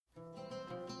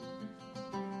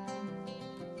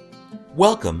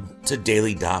Welcome to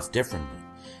Daily Daf Differently,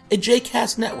 a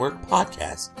JCast Network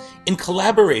podcast in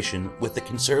collaboration with the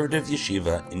Conservative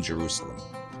Yeshiva in Jerusalem.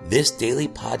 This daily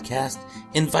podcast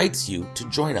invites you to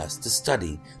join us to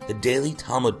study the daily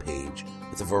Talmud page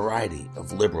with a variety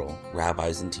of liberal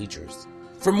rabbis and teachers.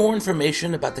 For more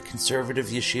information about the Conservative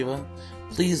Yeshiva,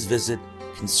 please visit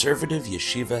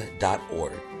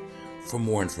conservativeyeshiva.org. For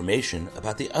more information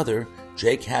about the other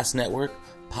JCast Network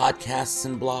podcasts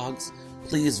and blogs,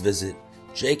 please visit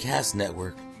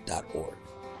jcastnetwork.org.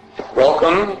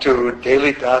 Welcome to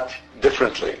Daily Dot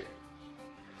Differently.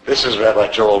 This is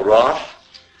Rabbi Joel Roth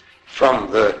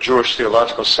from the Jewish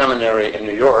Theological Seminary in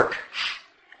New York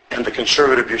and the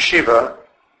Conservative Yeshiva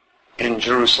in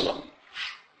Jerusalem.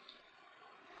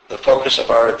 The focus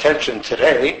of our attention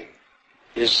today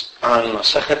is on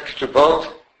Masechet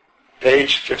Ketubot,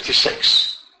 page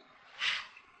 56.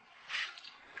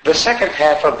 The second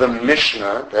half of the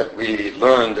Mishnah that we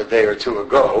learned a day or two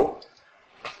ago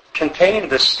contained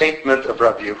the statement of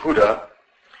Rabbi Yehuda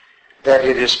that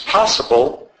it is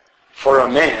possible for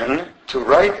a man to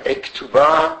write a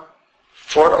ketubah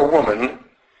for a woman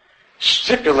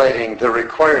stipulating the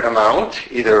required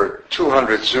amount, either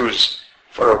 200 zuz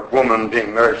for a woman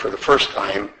being married for the first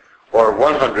time or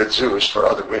 100 zuz for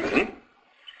other women,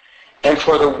 and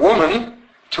for the woman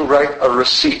to write a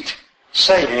receipt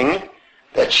saying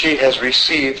that she has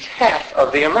received half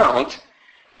of the amount,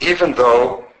 even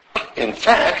though, in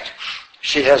fact,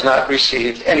 she has not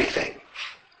received anything.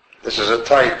 This is a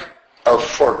type of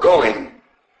foregoing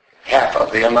half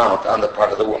of the amount on the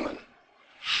part of the woman.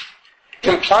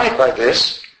 Implied by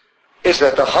this is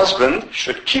that the husband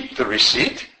should keep the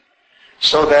receipt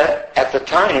so that at the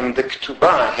time the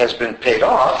ketubah has been paid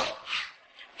off,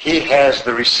 he has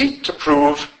the receipt to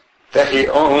prove that he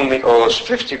only owes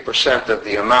 50% of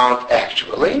the amount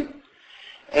actually,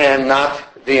 and not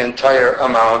the entire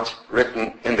amount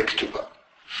written in the ketubah.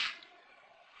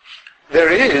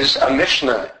 There is a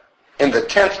Mishnah in the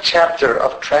 10th chapter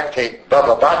of Tractate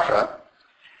Baba Batra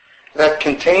that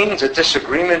contains a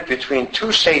disagreement between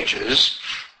two sages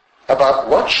about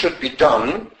what should be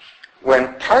done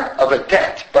when part of a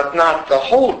debt, but not the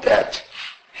whole debt,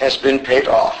 has been paid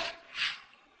off.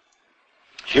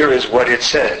 Here is what it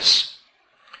says.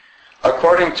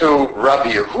 According to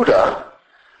Rabbi Yehuda,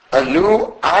 a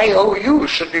new IOU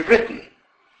should be written.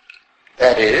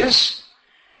 That is,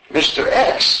 Mr.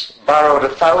 X borrowed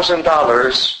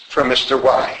 $1,000 from Mr.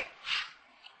 Y.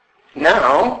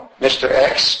 Now, Mr.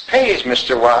 X pays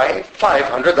Mr. Y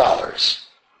 $500.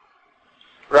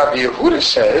 Rabbi Yehuda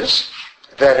says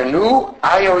that a new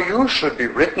IOU should be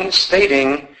written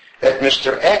stating that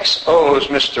Mr. X owes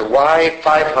Mr. Y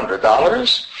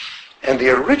 $500, and the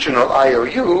original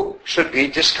IOU should be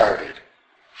discarded.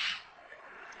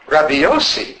 Rabbi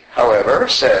Yossi, however,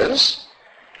 says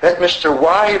that Mr.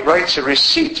 Y writes a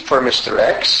receipt for Mr.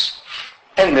 X,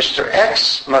 and Mr.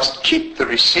 X must keep the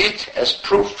receipt as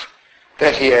proof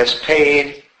that he has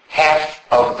paid half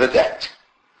of the debt.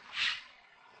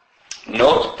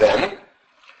 Note, then,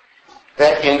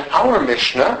 that in our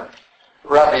Mishnah,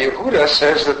 Rabbi Yehuda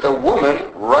says that the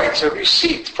woman writes a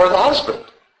receipt for the husband.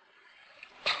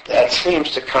 That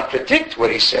seems to contradict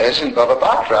what he says in Baba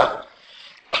Batra,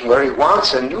 where he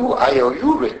wants a new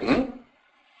IOU written.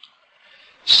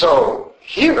 So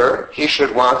here he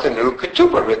should want a new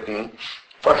ketubah written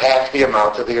for half the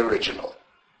amount of the original.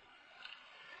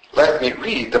 Let me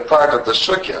read the part of the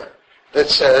sugya that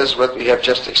says what we have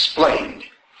just explained.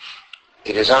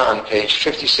 It is on page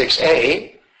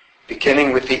 56a,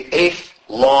 beginning with the 8th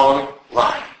long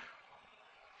line.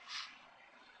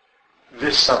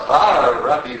 V'savar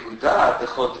Rabbi Yehuda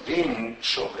dechodvin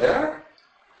shover,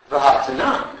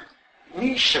 v'hatnan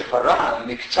mi shepara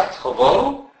miktzat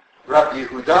chovo, Rabbi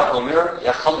Yehuda omer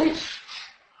yachalif,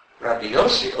 Rabbi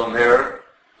Yossi omer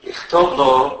yichtov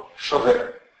lo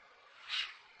shover.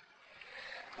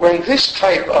 When this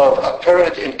type of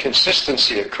apparent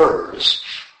inconsistency occurs,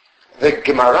 the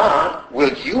Gemara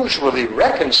will usually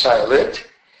reconcile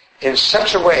it in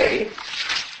such a way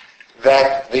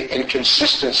that the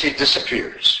inconsistency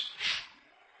disappears.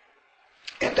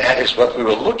 And that is what we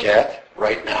will look at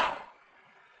right now.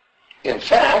 In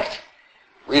fact,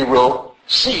 we will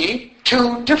see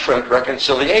two different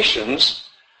reconciliations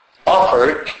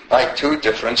offered by two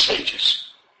different sages.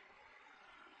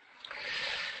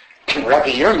 Rabbi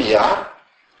Yirmiyah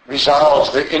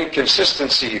resolves the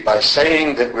inconsistency by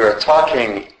saying that we are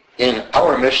talking in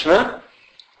our Mishnah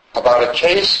about a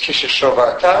case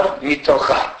kisheshovarta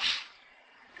mitocha.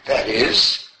 That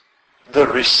is, the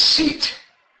receipt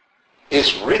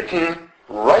is written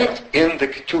right in the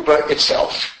ketubah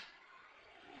itself.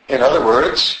 In other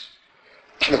words,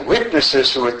 The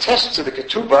witnesses who attest to the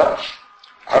ketubah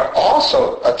are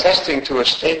also attesting to a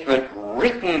statement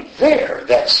written there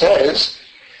that says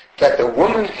that the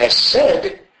woman has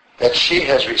said that she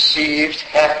has received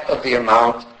half of the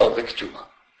amount of the ketubah.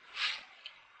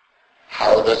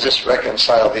 How does this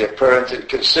reconcile the apparent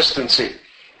inconsistency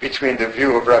between the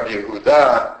view of Rabbi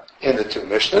Yehuda in the two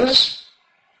Mishnahs?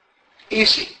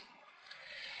 Easy.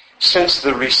 Since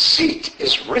the receipt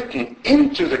is written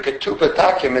into the ketubah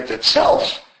document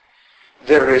itself,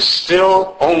 there is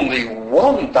still only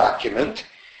one document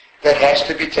that has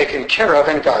to be taken care of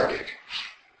and guarded.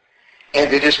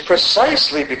 And it is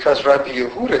precisely because Rabbi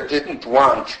Yehuda didn't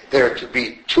want there to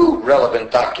be two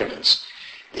relevant documents,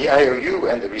 the IOU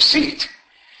and the receipt,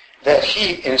 that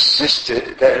he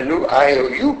insisted that a new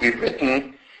IOU be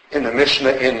written in the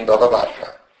Mishnah in Bava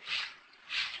Batra.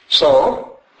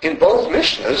 So, in both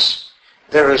Mishnahs,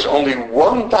 there is only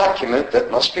one document that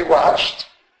must be watched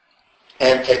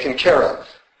and taken care of.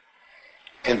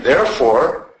 And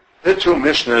therefore, the two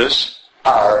Mishnahs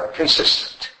are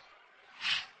consistent.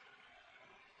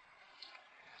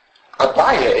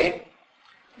 Abaye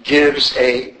gives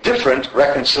a different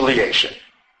reconciliation.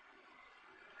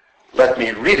 Let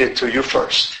me read it to you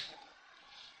first.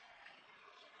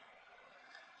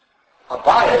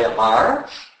 Abaye Amar,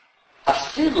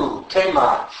 Afilu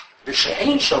Tema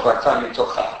B'She'ein Shovarta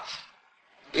Mitochav,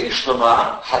 Ish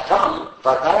Lomar Hatam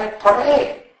Vadai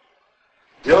Parei,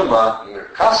 Dilma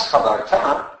Mirkas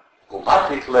Chavarta,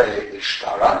 Umatik Le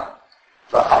Ishtara,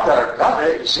 V'Hadar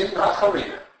Gave Zimna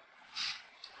Charina.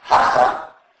 Hacha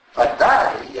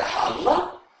Vadai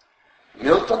Yahalla,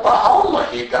 Milta Ba'alma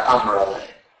Higa Amrale.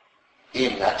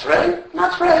 Im Natre,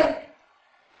 Natre.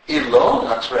 Ilo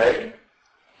Natre,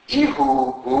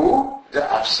 Ihu Hu De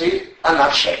Afsi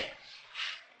Anafshe.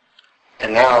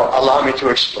 And now allow me to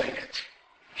explain it.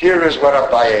 Here is what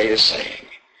Abaye is saying.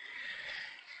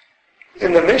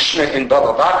 In the Mishnah in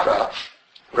Bava Batra,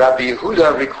 Rabbi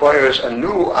Yehuda requires a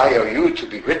new IOU to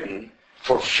be written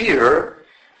for fear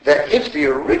that if the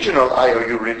original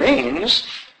IOU remains,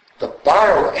 the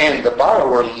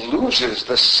borrower loses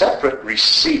the separate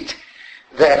receipt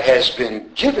that has been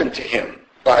given to him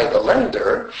by the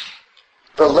lender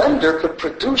could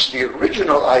produce the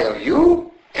original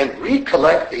IOU and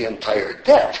recollect the entire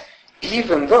debt,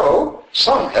 even though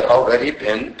some had already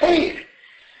been paid.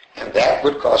 And that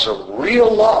would cause a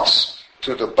real loss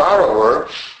to the borrower,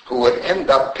 who would end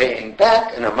up paying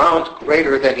back an amount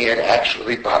greater than he had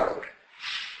actually borrowed.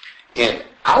 In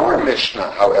our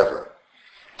Mishnah, however,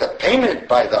 the payment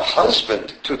by the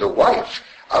husband to the wife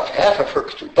of half of her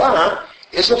ketubah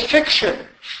is a fiction.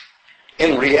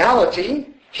 In reality,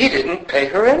 he didn't pay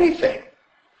her anything.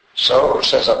 So,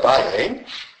 says Abaye,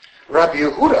 Rabbi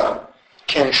Yehuda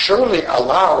can surely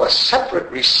allow a separate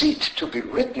receipt to be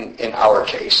written in our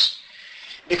case,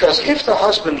 because if the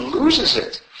husband loses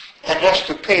it and has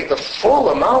to pay the full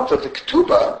amount of the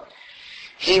ketubah,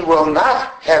 he will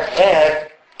not have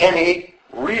had any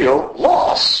real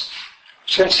loss,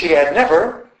 since he had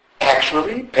never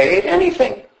actually paid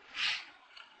anything.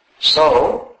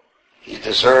 So, he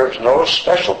deserves no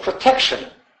special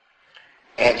protection,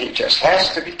 and he just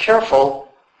has to be careful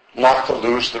not to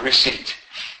lose the receipt.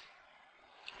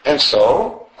 And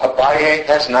so, Abaye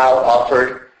has now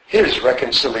offered his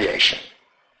reconciliation.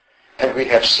 And we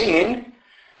have seen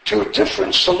two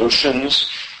different solutions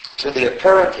to the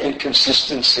apparent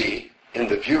inconsistency in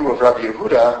the view of Rabbi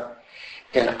Yehuda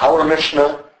in our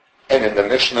Mishnah and in the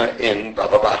Mishnah in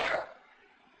Bava Batra.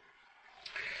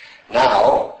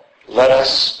 Now, let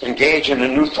us engage in a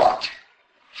new thought.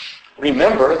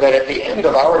 Remember that at the end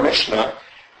of our Mishnah,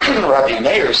 Rabbi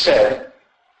Meir said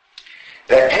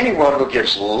that anyone who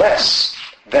gives less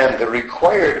than the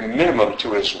required minimum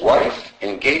to his wife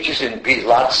engages in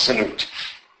bilat sinut.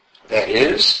 That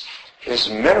is, his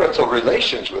marital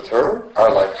relations with her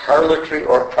are like harlotry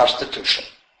or prostitution.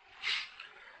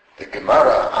 The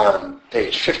Gemara on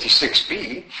page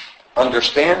 56b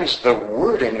understands the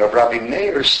wording of Rabbi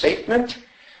Meir's statement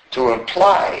to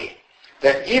imply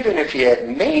that even if he had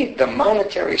made the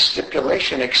monetary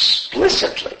stipulation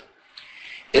explicitly,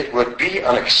 it would be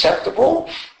unacceptable,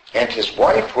 and his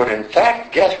wife would in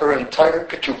fact get her entire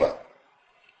ketubah.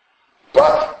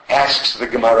 But, asks the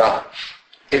Gemara,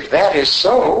 if that is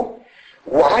so,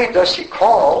 why does he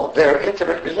call their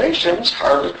intimate relations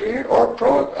harlotry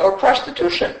or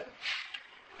prostitution?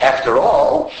 After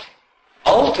all,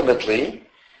 ultimately,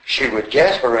 she would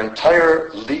get her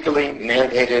entire legally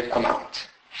mandated amount.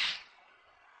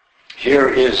 Here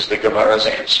is the Gemara's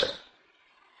answer.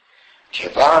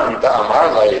 Kivan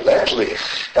da'amar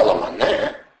la'eletlich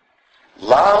elamaneh,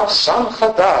 la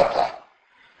samcha da'ata,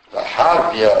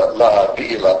 V'havya la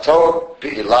bi'ilato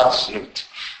bi'ilat znut.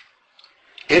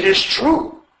 It is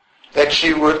true that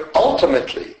she would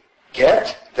ultimately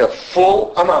get the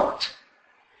full amount.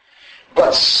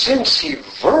 But since he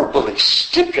verbally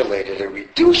stipulated a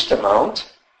reduced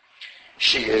amount,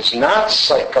 she is not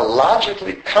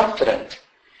psychologically confident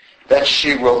that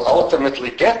she will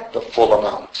ultimately get the full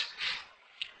amount.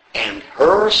 And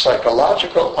her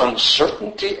psychological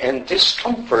uncertainty and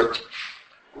discomfort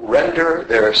render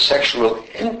their sexual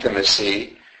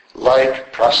intimacy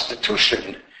like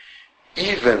prostitution,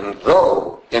 even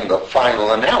though in the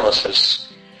final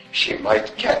analysis she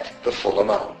might get the full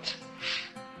amount.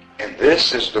 And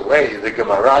this is the way the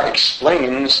Gemara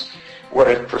explains what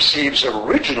it perceives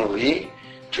originally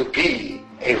to be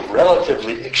a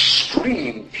relatively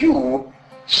extreme view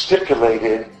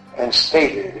stipulated and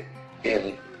stated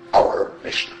in our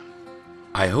Mishnah.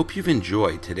 I hope you've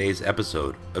enjoyed today's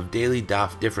episode of Daily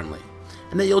Daf Differently,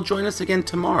 and that you'll join us again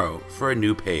tomorrow for a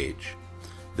new page.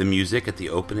 The music at the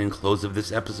open and close of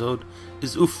this episode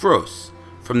is Ufros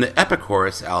from the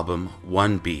Epicurus album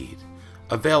One Bead,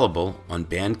 available on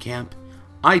Bandcamp,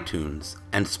 iTunes,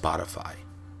 and Spotify.